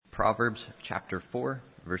Proverbs chapter 4,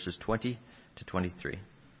 verses 20 to 23.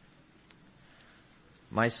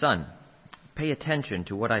 My son, pay attention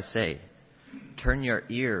to what I say. Turn your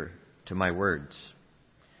ear to my words.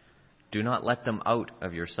 Do not let them out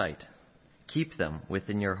of your sight. Keep them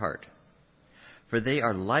within your heart. For they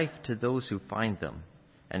are life to those who find them,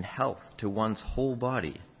 and health to one's whole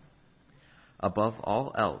body. Above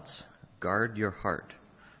all else, guard your heart,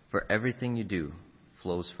 for everything you do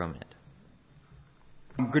flows from it.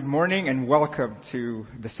 Good morning and welcome to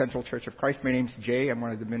the Central Church of Christ. My name's Jay. I'm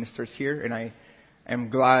one of the ministers here, and I am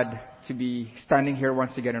glad to be standing here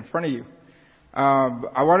once again in front of you.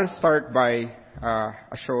 I want to start by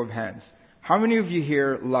a show of hands. How many of you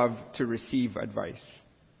here love to receive advice?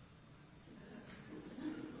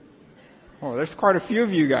 Oh, there's quite a few of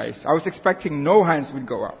you guys. I was expecting no hands would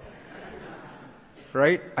go up.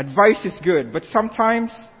 Right? Advice is good, but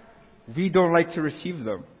sometimes we don't like to receive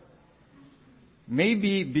them.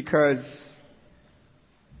 Maybe because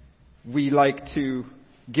we like to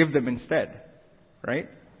give them instead, right?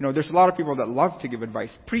 You know, there's a lot of people that love to give advice.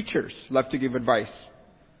 Preachers love to give advice.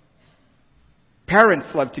 Parents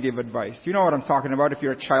love to give advice. You know what I'm talking about. If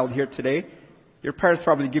you're a child here today, your parents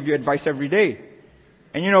probably give you advice every day.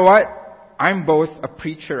 And you know what? I'm both a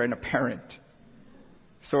preacher and a parent.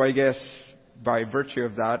 So I guess by virtue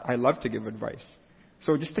of that, I love to give advice.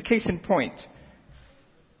 So just a case in point.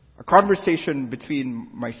 A conversation between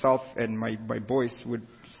myself and my boys would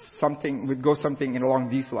go something along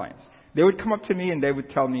these lines. They would come up to me and they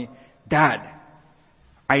would tell me, "Dad,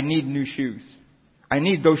 I need new shoes. I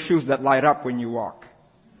need those shoes that light up when you walk."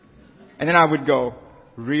 And then I would go,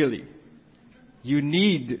 "Really? You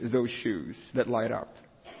need those shoes that light up?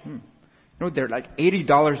 No, they're like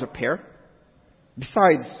 $80 a pair.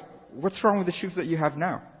 Besides, what's wrong with the shoes that you have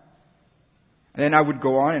now?" And then I would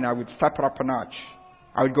go on and I would step it up a notch.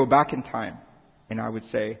 I would go back in time and I would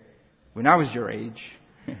say, when I was your age,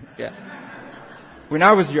 when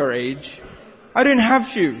I was your age, I didn't have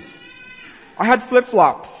shoes. I had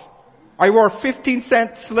flip-flops. I wore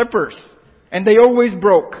 15-cent slippers and they always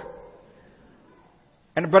broke.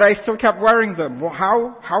 But I still kept wearing them. Well,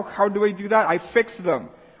 how do I do that? I fix them.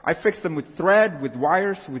 I fix them with thread, with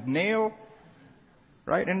wires, with nail.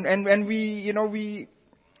 Right? And we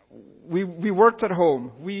worked at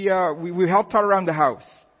home. We helped out around the house.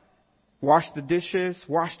 Washed the dishes,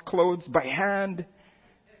 washed clothes by hand.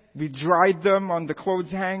 We dried them on the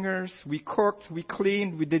clothes hangers. We cooked, we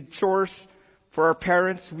cleaned, we did chores for our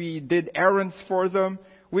parents. We did errands for them.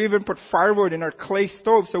 We even put firewood in our clay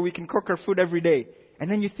stove so we can cook our food every day.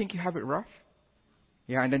 And then you think you have it rough?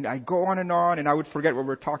 Yeah, and then I go on and I would forget what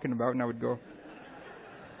we're talking about, and I would go,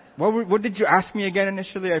 what did you ask me again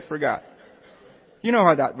initially? I forgot. You know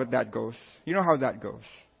what that goes. You know how that goes.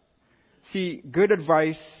 See, good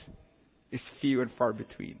advice is few and far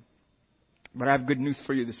between. But I have good news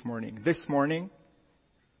for you this morning. This morning,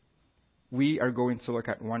 we are going to look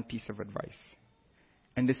at one piece of advice.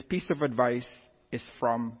 And this piece of advice is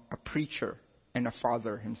from a preacher and a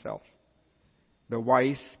father himself, the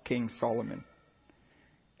wise King Solomon.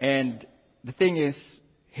 And the thing is,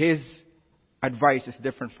 his advice is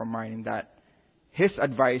different from mine in that his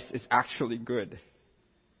advice is actually good.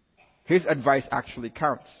 His advice actually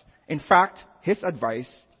counts. In fact, his advice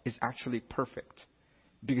is actually perfect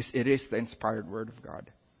because it is the inspired Word of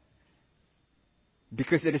God.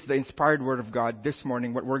 Because it is the inspired Word of God, this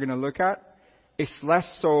morning what we're going to look at is less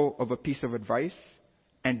so of a piece of advice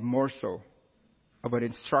and more so of an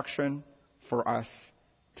instruction for us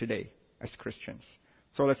today as Christians.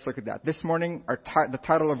 So let's look at that. This morning, the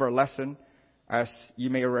title of our lesson, as you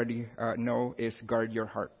may already know, is Guard Your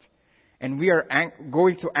Heart. And we are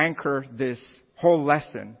going to anchor this whole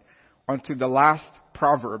lesson onto the last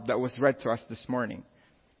proverb that was read to us this morning.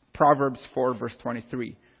 Proverbs 4, verse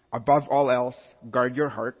 23. Above all else, guard your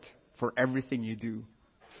heart, for everything you do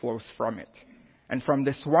flows from it. And from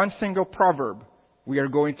this one single proverb, we are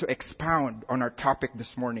going to expound on our topic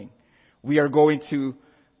this morning. We are going to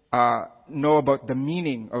know about the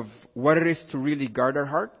meaning of what it is to really guard our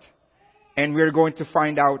heart. And we are going to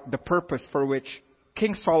find out the purpose for which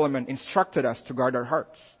King Solomon instructed us to guard our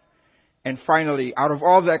hearts. And finally, out of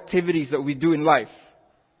all the activities that we do in life,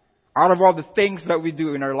 out of all the things that we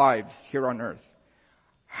do in our lives here on earth,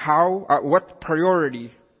 what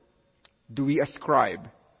priority do we ascribe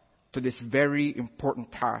to this very important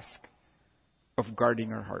task of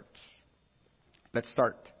guarding our hearts? Let's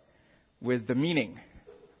start with the meaning.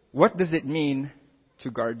 What does it mean to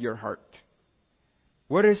guard your heart?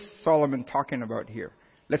 What is Solomon talking about here?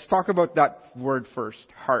 Let's talk about that word first,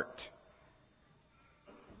 heart.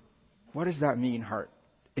 What does that mean, heart?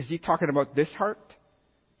 Is he talking about this heart?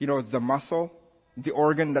 You know, the muscle the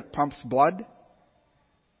organ that pumps blood?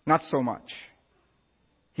 Not so much.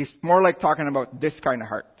 He's more like talking about this kind of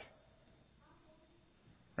heart.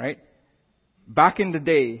 Right? Back in the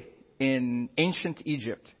day, in ancient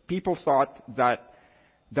Egypt, people thought that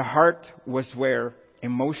the heart was where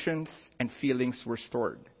emotions and feelings were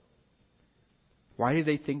stored. Why did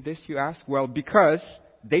they think this, you ask? Well, because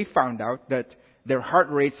they found out that their heart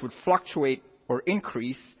rates would fluctuate or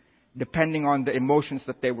increase depending on the emotions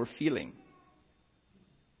that they were feeling.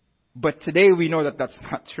 But today we know that that's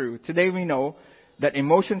not true. Today we know that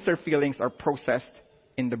emotions or feelings are processed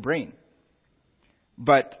in the brain.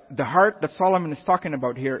 But the heart that Solomon is talking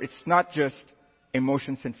about here, it's not just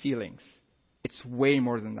emotions and feelings. It's way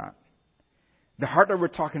more than that. The heart that we're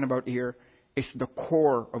talking about here is the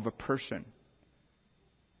core of a person,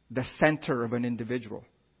 the center of an individual.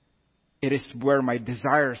 It is where my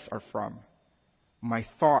desires are from, my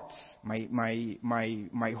thoughts,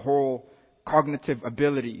 my whole cognitive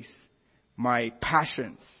abilities, my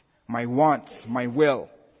passions, my wants, my will.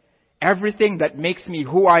 Everything that makes me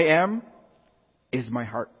who I am is my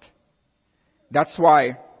heart. That's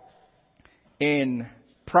why in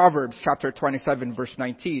Proverbs chapter 27 verse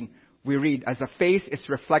 19, we read, as a face is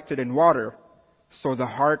reflected in water, so the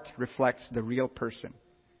heart reflects the real person.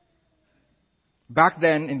 Back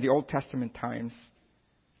then, in the Old Testament times,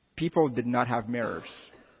 people did not have mirrors.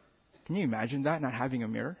 Can you imagine that, not having a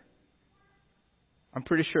mirror? I'm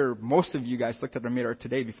pretty sure most of you guys looked at a mirror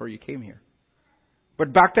today before you came here.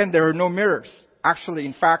 But back then, there were no mirrors. Actually,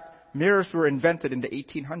 in fact, mirrors were invented in the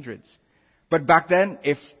 1800s. But back then,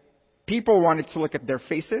 if people wanted to look at their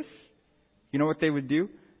faces, you know what they would do?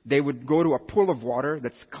 They would go to a pool of water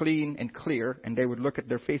that's clean and clear, and they would look at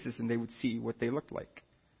their faces and they would see what they looked like.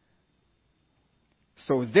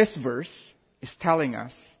 So this verse is telling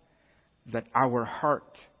us that our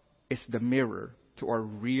heart is the mirror to our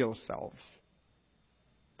real selves,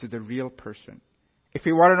 to the real person. If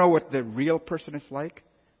we want to know what the real person is like,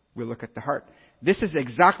 we look at the heart. This is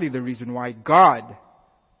exactly the reason why God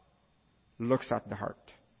looks at the heart.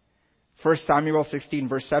 1 Samuel 16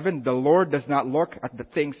 verse 7, the Lord does not look at the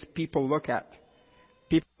things people look at.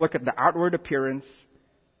 People look at the outward appearance,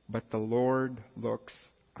 but the Lord looks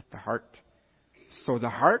at the heart. So the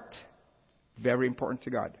heart, very important to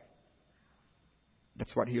God.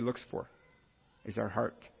 That's what He looks for, is our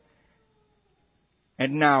heart.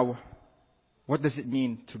 And now, what does it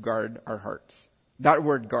mean to guard our hearts? That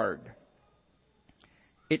word guard,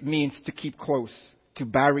 it means to keep close, to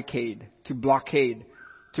barricade, to blockade,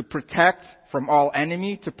 to protect from all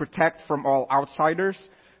enemy, to protect from all outsiders,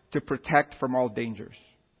 to protect from all dangers.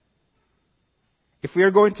 If we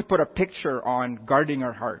are going to put a picture on guarding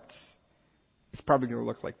our hearts, it's probably going to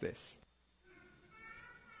look like this.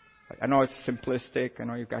 I know it's simplistic. I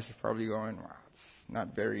know you guys are probably going, wow, it's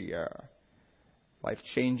not very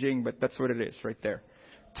life-changing, but that's what it is right there.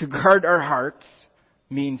 To guard our hearts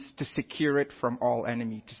means to secure it from all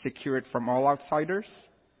enemy, to secure it from all outsiders,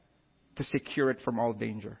 to secure it from all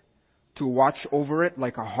danger, to watch over it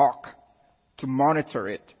like a hawk, to monitor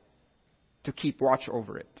it, to keep watch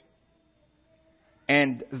over it.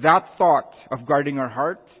 And that thought of guarding our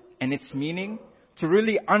heart and its meaning, to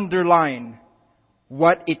really underline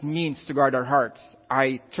what it means to guard our hearts,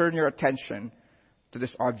 I turn your attention to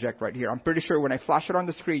this object right here. I'm pretty sure when I flash it on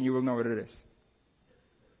the screen, you will know what it is.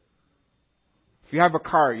 If you have a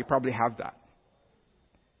car, you probably have that.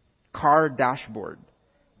 Car dashboard.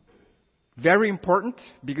 Very important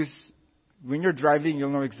because when you're driving,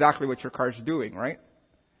 you'll know exactly what your car is doing, right?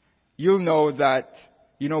 You'll know that,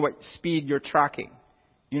 you know what speed you're tracking.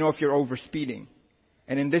 You know if you're overspeeding.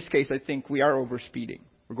 And in this case, I think we are overspeeding.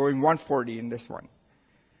 We're going 140 in this one.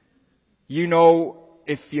 You know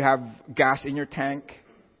if you have gas in your tank.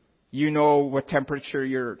 You know what temperature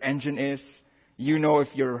your engine is. You know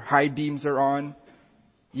if your high beams are on.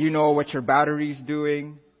 You know what your battery is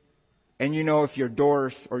doing. And you know if your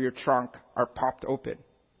doors or your trunk are popped open.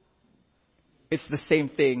 It's the same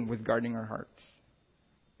thing with guarding our hearts.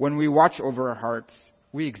 When we watch over our hearts,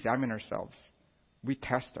 we examine ourselves. We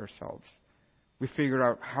test ourselves. We figure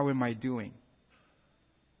out, how am I doing?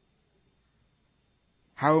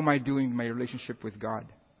 How am I doing in my relationship with God?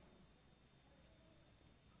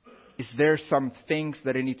 Is there some things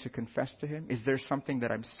that I need to confess to Him? Is there something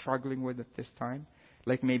that I'm struggling with at this time?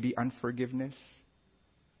 Like maybe unforgiveness,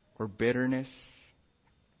 or bitterness,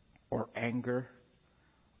 or anger,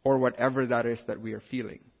 or whatever that is that we are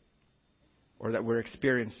feeling, or that we're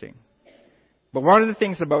experiencing. But one of the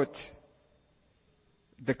things about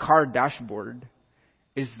the car dashboard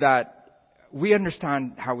is that we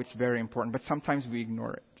understand how it's very important, but sometimes we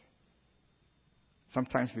ignore it.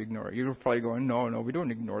 Sometimes we ignore it. You're probably going, no, we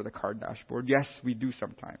don't ignore the car dashboard. Yes, we do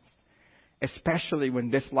sometimes. Especially when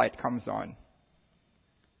this light comes on.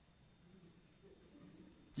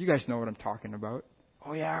 You guys know what I'm talking about.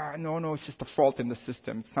 Oh yeah, no, it's just a fault in the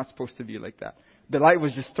system. It's not supposed to be like that. The light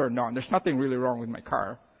was just turned on. There's nothing really wrong with my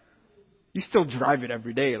car. You still drive it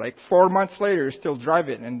every day. Like 4 months later, you still drive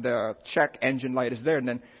it and the check engine light is there. And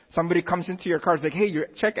then somebody comes into your car, is like, hey, your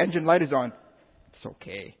check engine light is on. It's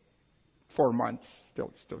okay. 4 months,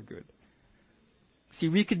 still good. See,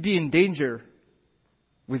 we could be in danger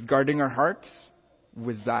with guarding our hearts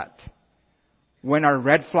with that. When our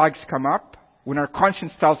red flags come up, when our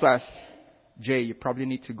conscience tells us, Jay, you probably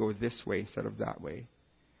need to go this way instead of that way.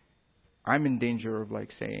 I'm in danger of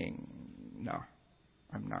like saying, no,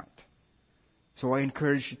 I'm not. So I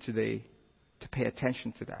encourage you today to pay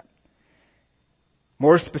attention to that.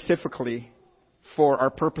 More specifically, for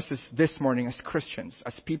our purposes this morning as Christians,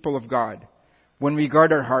 as people of God, when we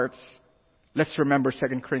guard our hearts, let's remember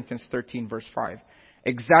 2 Corinthians 13 verse 5.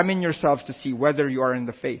 Examine yourselves to see whether you are in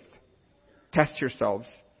the faith. Test yourselves.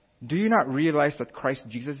 Do you not realize that Christ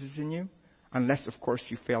Jesus is in you? Unless, of course,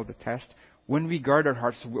 you fail the test. When we guard our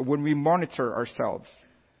hearts, when we monitor ourselves,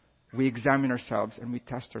 we examine ourselves and we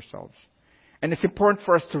test ourselves. And it's important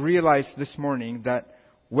for us to realize this morning that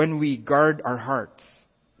when we guard our hearts,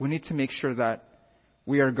 we need to make sure that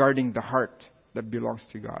we are guarding the heart that belongs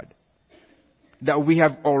to God. That we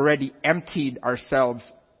have already emptied ourselves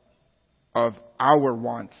of our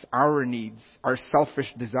wants, our needs, our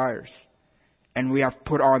selfish desires. And we have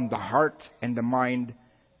put on the heart and the mind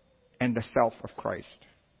and the self of Christ.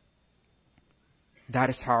 That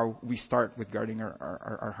is how we start with guarding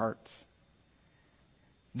our hearts.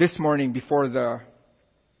 This morning, before the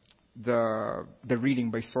reading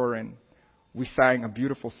by Soren, we sang a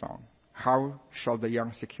beautiful song. How shall the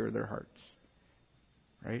young secure their hearts?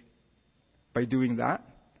 Right? By doing that,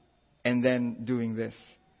 and then doing this.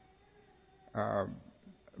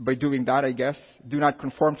 By doing that, I guess, do not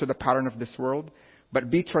conform to the pattern of this world, but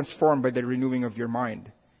be transformed by the renewing of your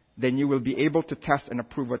mind. Then you will be able to test and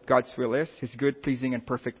approve what God's will is, His good, pleasing, and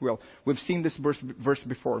perfect will. We've seen this verse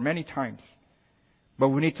before many times. But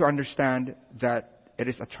we need to understand that it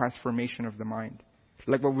is a transformation of the mind.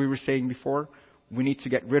 Like what we were saying before, we need to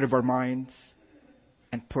get rid of our minds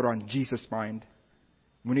and put on Jesus' mind.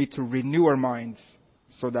 We need to renew our minds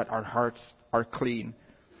so that our hearts are clean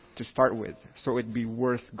to start with, so it'd be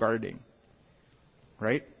worth guarding.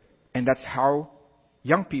 Right? And that's how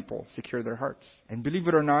young people secure their hearts. And believe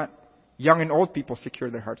it or not, young and old people secure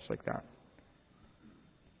their hearts like that.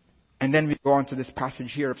 And then we go on to this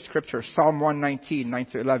passage here of Scripture, Psalm 119,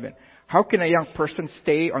 9-11. How can a young person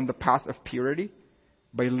stay on the path of purity?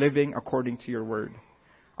 By living according to your word.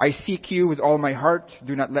 I seek you with all my heart.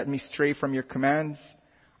 Do not let me stray from your commands.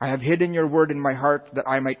 I have hidden your word in my heart that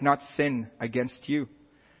I might not sin against you.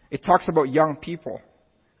 It talks about young people.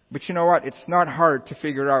 But you know what? It's not hard to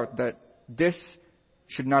figure out that this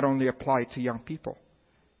should not only apply to young people.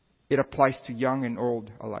 It applies to young and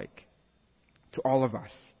old alike. To all of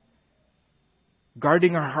us.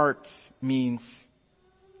 Guarding our hearts means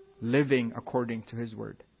living according to His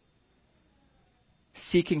word.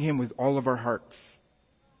 Seeking Him with all of our hearts.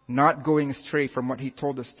 Not going astray from what He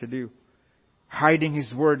told us to do. Hiding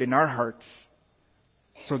His word in our hearts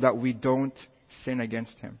so that we don't sin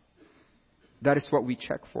against Him. That is what we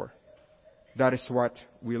check for. That is what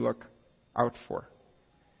we look out for.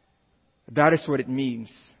 That is what it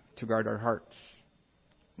means to guard our hearts.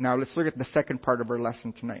 Now let's look at the second part of our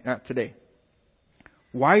lesson today.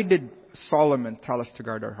 Why did Solomon tell us to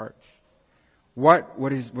guard our hearts?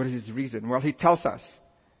 What is his reason? Well, he tells us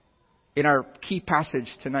in our key passage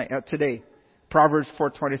today, Proverbs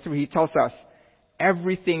 4:23. He tells us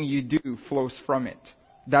everything you do flows from it.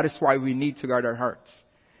 That is why we need to guard our hearts.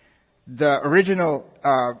 The original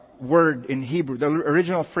word in Hebrew, the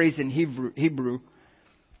original phrase in Hebrew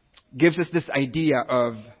gives us this idea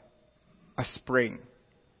of a spring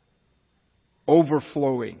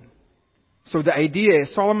overflowing. So the idea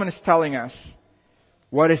is Solomon is telling us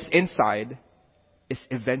what is inside is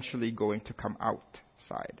eventually going to come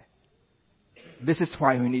outside. This is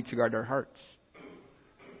why we need to guard our hearts.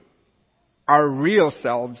 Our real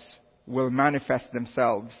selves will manifest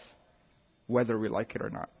themselves whether we like it or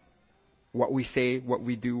not. What we say, what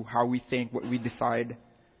we do, how we think, what we decide,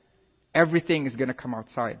 everything is going to come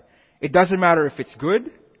outside. It doesn't matter if it's good.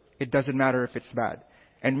 It doesn't matter if it's bad.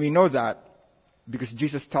 And we know that because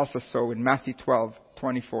Jesus tells us so in Matthew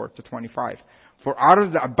 12:24-25. For out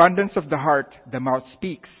of the abundance of the heart, the mouth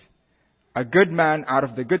speaks. A good man out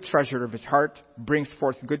of the good treasure of his heart brings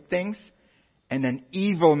forth good things, and an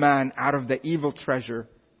evil man out of the evil treasure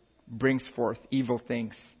brings forth evil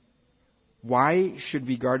things. Why should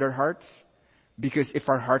we guard our hearts? Because if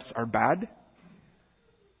our hearts are bad,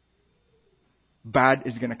 bad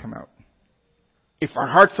is going to come out. If our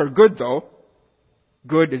hearts are good, though,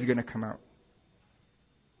 good is going to come out.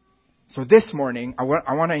 So this morning, I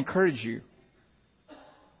want to encourage you.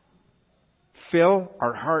 Fill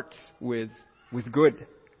our hearts with good,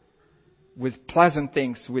 with pleasant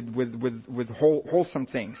things, with wholesome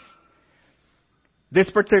things. This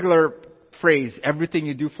particular phrase, everything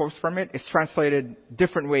you do flows from it, is translated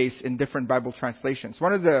different ways in different Bible translations.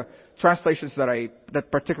 One of the translations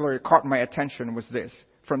that particularly caught my attention was this,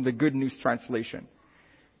 from the Good News Translation.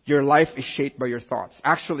 Your life is shaped by your thoughts.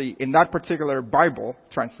 Actually, in that particular Bible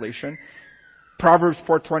translation, Proverbs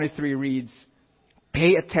 4:23 reads,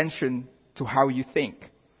 pay attention to how you think.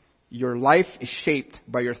 Your life is shaped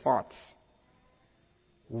by your thoughts.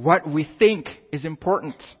 What we think is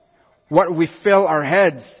important. What we fill our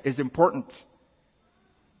heads is important.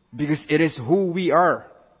 Because it is who we are.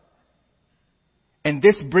 And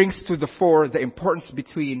this brings to the fore the importance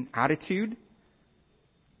between attitude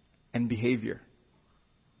and behavior.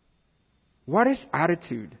 What is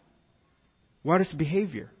attitude? What is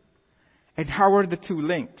behavior? And how are the two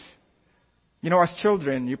linked? As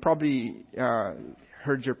children, you probably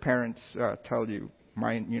heard your parents tell you,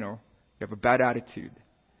 you have a bad attitude.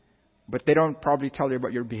 But they don't probably tell you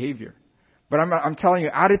about your behavior. But I'm telling you,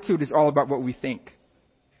 attitude is all about what we think.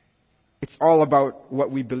 It's all about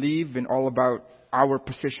what we believe and all about our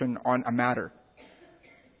position on a matter.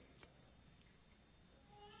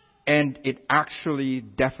 And it actually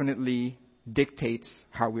definitely dictates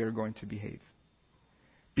how we are going to behave.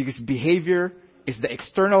 Because behavior is the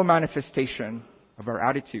external manifestation of our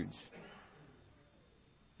attitudes.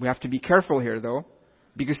 We have to be careful here, though,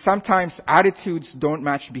 because sometimes attitudes don't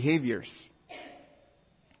match behaviors.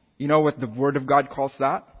 You know what the Word of God calls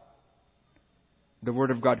that? The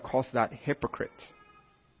Word of God calls that hypocrite.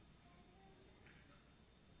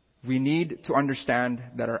 We need to understand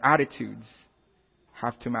that our attitudes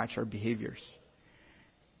have to match our behaviors.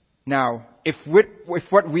 Now, if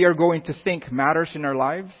what we are going to think matters in our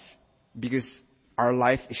lives, because our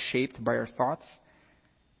life is shaped by our thoughts,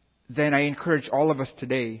 then I encourage all of us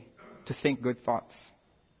today to think good thoughts.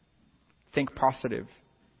 Think positive.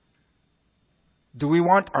 Do we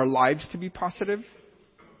want our lives to be positive?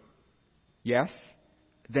 Yes.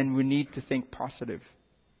 Then we need to think positive.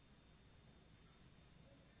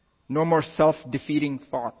 No more self-defeating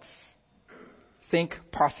thoughts. Think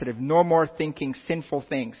positive. No more thinking sinful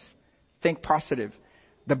things. Think positive.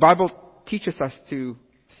 The Bible teaches us to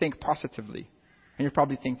think positively. And you're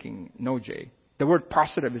probably thinking, no, Jay. The word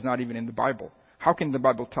positive is not even in the Bible. How can the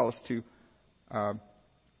Bible tell us to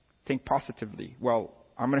think positively? Well,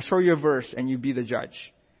 I'm going to show you a verse and you be the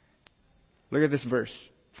judge. Look at this verse.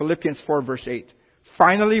 Philippians 4 verse 8.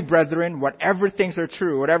 Finally, brethren, whatever things are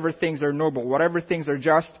true, whatever things are noble, whatever things are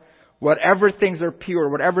just, whatever things are pure,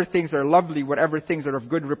 whatever things are lovely, whatever things are of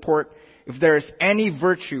good report, if there is any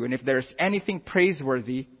virtue and if there is anything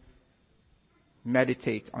praiseworthy,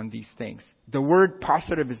 meditate on these things. The word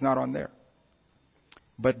positive is not on there.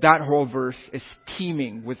 But that whole verse is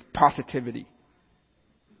teeming with positivity.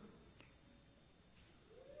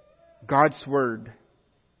 God's Word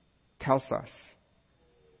tells us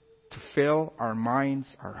to fill our minds,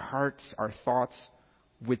 our hearts, our thoughts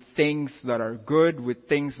with things that are good, with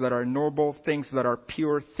things that are noble, things that are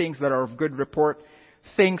pure, things that are of good report,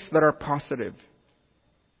 things that are positive.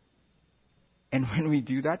 And when we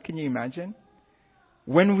do that, can you imagine?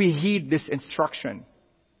 When we heed this instruction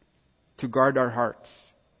to guard our hearts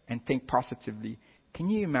and think positively, can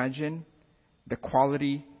you imagine the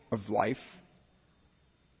quality of life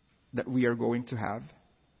that we are going to have?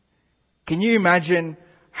 Can you imagine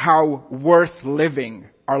how worth living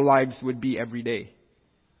our lives would be every day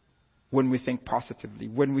when we think positively,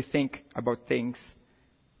 when we think about things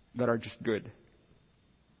that are just good?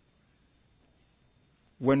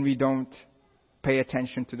 When we don't pay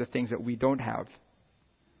attention to the things that we don't have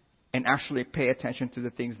and actually pay attention to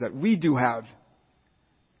the things that we do have.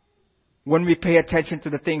 When we pay attention to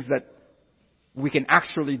the things that we can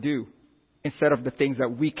actually do instead of the things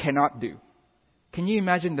that we cannot do. Can you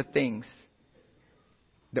imagine the things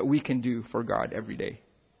that we can do for God every day?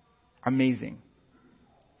 Amazing.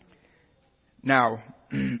 Now,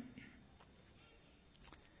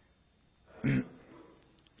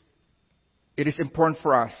 it is important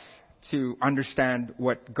for us to understand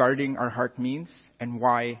what guarding our heart means and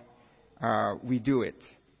why we do it.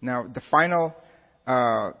 Now, the final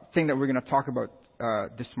thing that we're going to talk about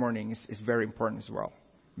this morning is very important as well,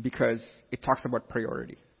 because it talks about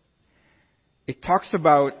priority. It talks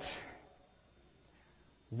about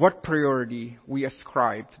what priority we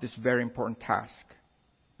ascribe to this very important task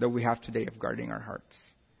that we have today of guarding our hearts.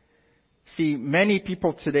 See, many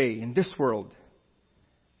people today in this world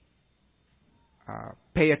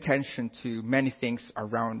pay attention to many things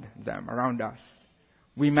around them, around us.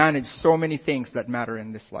 We manage so many things that matter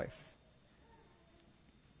in this life.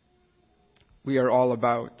 We are all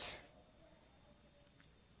about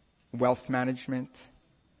wealth management.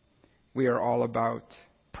 We are all about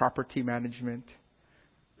property management,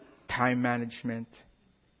 time management,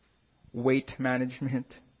 weight management.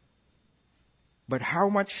 But how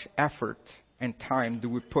much effort and time do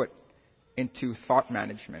we put into thought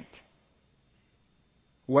management?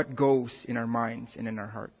 What goes in our minds and in our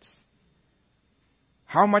hearts?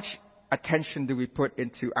 How much attention do we put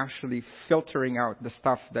into actually filtering out the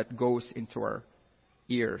stuff that goes into our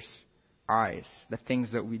ears, eyes, the things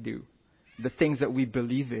that we do, the things that we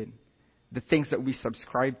believe in, the things that we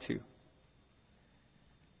subscribe to?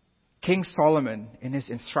 King Solomon, in his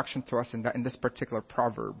instruction to us in this particular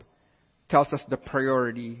proverb, tells us the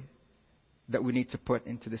priority that we need to put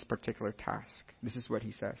into this particular task. This is what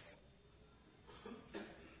he says.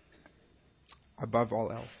 Above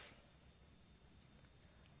all else.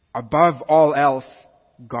 Above all else,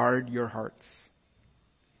 guard your hearts.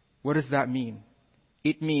 What does that mean?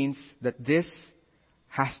 It means that this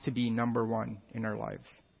has to be number one in our lives.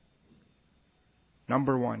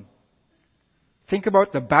 Number one. Think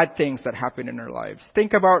about the bad things that happen in our lives.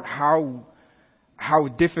 Think about how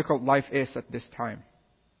difficult life is at this time.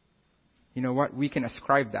 You know what? We can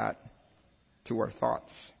ascribe that to our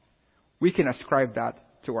thoughts. We can ascribe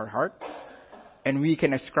that to our heart. And we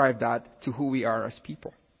can ascribe that to who we are as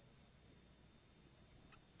people.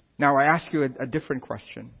 Now I ask you a different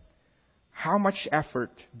question. How much effort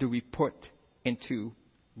do we put into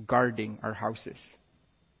guarding our houses?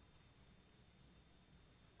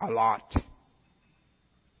 A lot.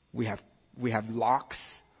 We have locks.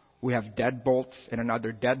 We have deadbolts and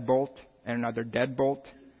another deadbolt and another deadbolt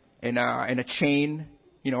and a chain.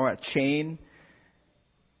 A chain.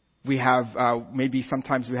 We have maybe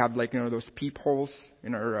sometimes we have those peepholes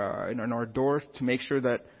in our doors to make sure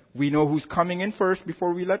that we know who's coming in first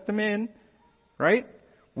before we let them in, right?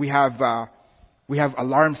 We have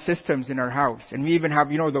alarm systems in our house, and we even have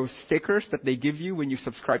those stickers that they give you when you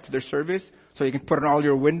subscribe to their service, so you can put on all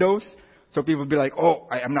your windows, so people be like, oh,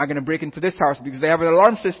 I'm not going to break into this house because they have an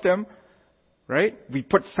alarm system, right? We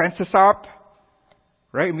put fences up,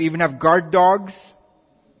 right? We even have guard dogs,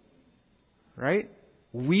 right?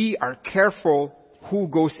 We are careful who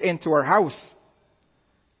goes into our house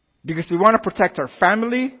because we want to protect our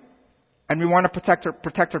family and we want to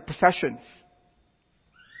protect our possessions.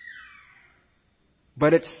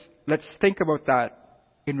 But let's think about that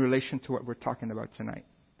in relation to what we're talking about tonight.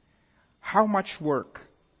 How much work,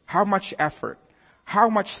 how much effort, how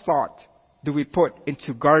much thought do we put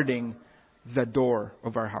into guarding the door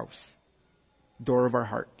of our house, door of our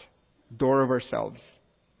heart, door of ourselves?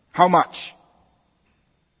 How much?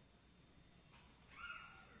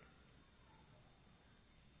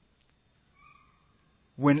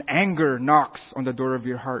 When anger knocks on the door of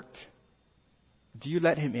your heart, do you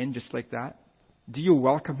let him in just like that? Do you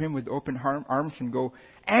welcome him with open arms and go,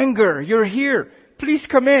 anger, you're here. Please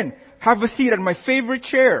come in. Have a seat on my favorite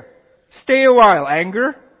chair. Stay a while,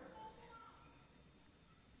 anger.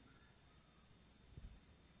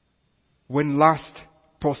 When lust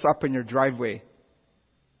pulls up in your driveway,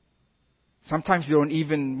 sometimes we don't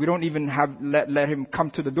even let him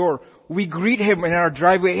come to the door. We greet him in our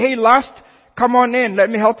driveway. Hey, lust, come on in. Let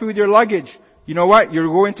me help you with your luggage. You know what? You're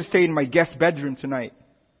going to stay in my guest bedroom tonight.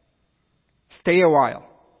 Stay a while.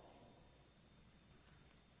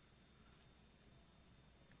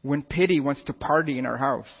 When pity wants to party in our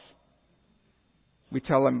house, we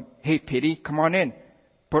tell him, hey, pity, come on in.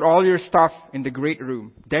 Put all your stuff in the great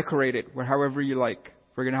room. Decorate it however you like.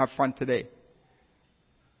 We're going to have fun today.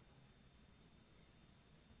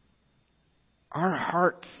 Our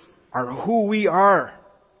hearts are who we are.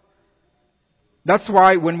 That's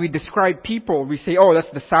why when we describe people, we say, oh,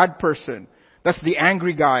 that's the sad person. That's the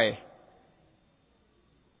angry guy.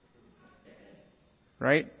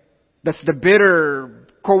 Right? That's the bitter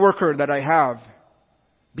coworker that I have.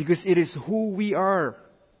 Because it is who we are.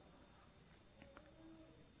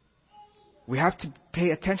 We have to pay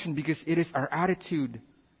attention because it is our attitude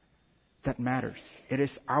that matters. It is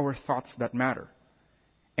our thoughts that matter.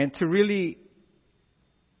 And to really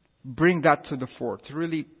bring that to the fore, to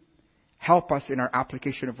really help us in our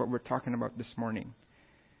application of what we're talking about this morning,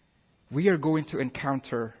 we are going to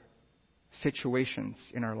encounter situations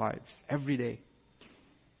in our lives every day.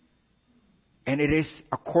 And it is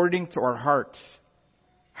according to our hearts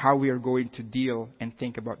how we are going to deal and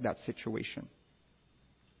think about that situation.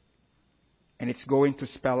 And it's going to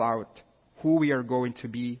spell out who we are going to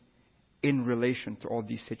be in relation to all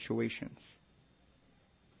these situations.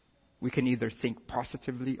 We can either think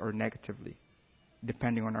positively or negatively,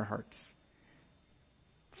 depending on our hearts.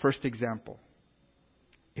 First example.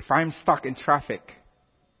 If I'm stuck in traffic,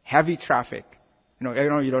 heavy traffic, I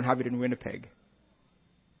know you don't have it in Winnipeg.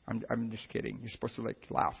 I'm just kidding. You're supposed to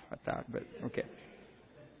laugh at that, but okay.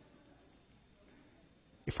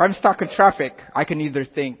 If I'm stuck in traffic, I can either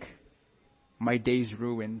think, my day's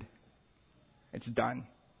ruined. It's done.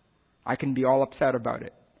 I can be all upset about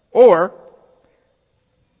it. Or,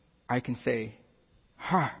 I can say,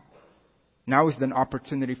 now is an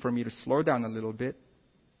opportunity for me to slow down a little bit.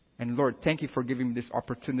 And Lord, thank you for giving me this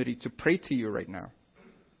opportunity to pray to you right now.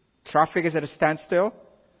 Traffic is at a standstill.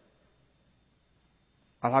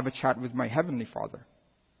 I'll have a chat with my Heavenly Father.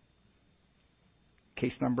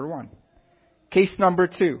 Case number 1. Case number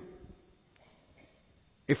 2.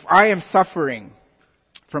 If I am suffering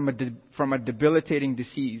from a debilitating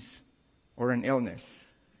disease or an illness,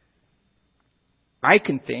 I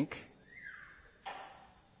can think,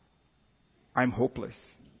 I'm hopeless.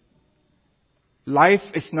 Life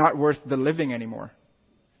is not worth the living anymore.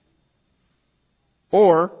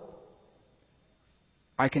 Or,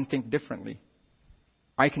 I can think differently.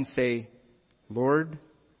 I can say, Lord,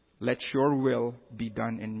 let your will be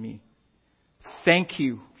done in me. Thank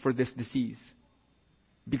you for this disease.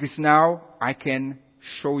 Because now I can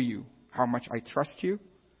show you how much I trust you,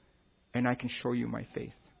 and I can show you my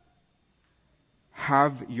faith.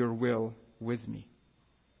 Have your will with me.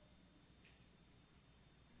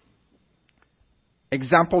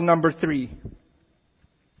 Example number 3.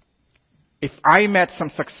 If I met some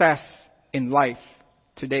success in life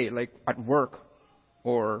today, like at work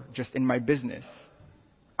or just in my business,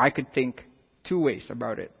 I could think 2 ways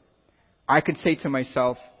about it. I could say to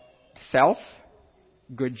myself, self,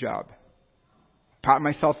 good job. Pat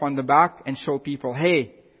myself on the back and show people,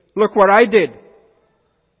 hey, look what I did.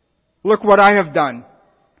 Look what I have done.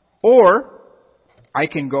 Or I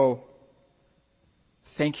can go,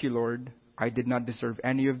 thank you, Lord. I did not deserve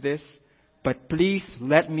any of this, but please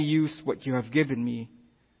let me use what you have given me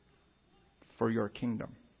for your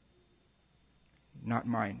kingdom. Not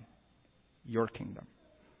mine, your kingdom.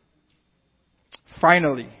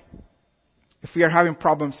 Finally, if we are having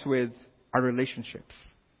problems with our relationships,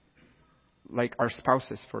 like our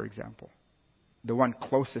spouses, for example, the one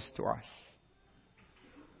closest to us,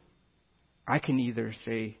 I can either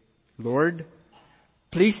say, Lord,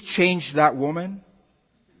 please change that woman.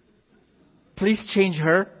 Please change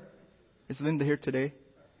her. Is Linda here today?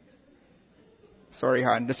 Sorry,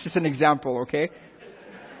 hon. That's just an example, okay?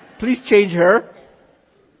 Please change her.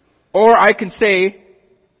 Or I can say,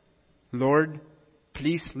 Lord,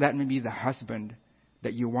 please let me be the husband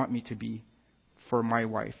that you want me to be for my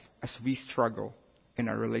wife as we struggle in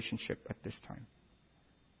our relationship at this time.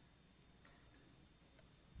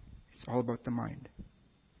 It's all about the mind.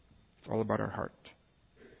 It's all about our heart.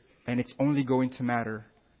 And it's only going to matter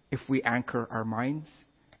if we anchor our minds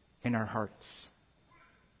and our hearts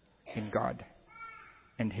in God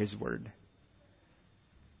and His Word.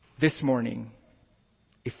 This morning,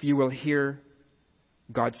 if you will hear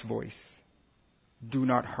God's voice, do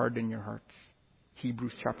not harden your hearts.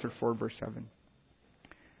 Hebrews chapter 4, verse 7.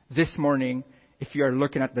 This morning, if you are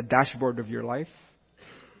looking at the dashboard of your life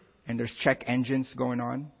and there's check engines going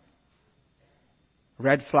on,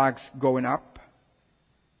 red flags going up,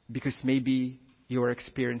 because maybe you are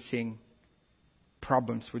experiencing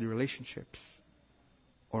problems with relationships,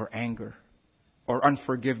 or anger, or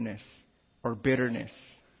unforgiveness, or bitterness,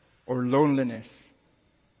 or loneliness,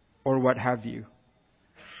 or what have you,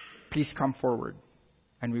 please come forward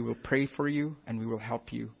and we will pray for you and we will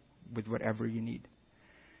help you with whatever you need.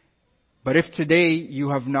 But if today you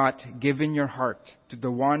have not given your heart to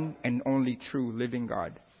the one and only true living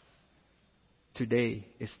God, today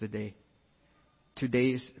is the day.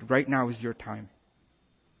 Right now is your time.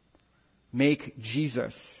 Make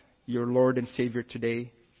Jesus your Lord and Savior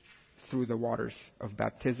today through the waters of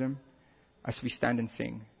baptism as we stand and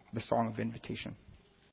sing the song of invitation.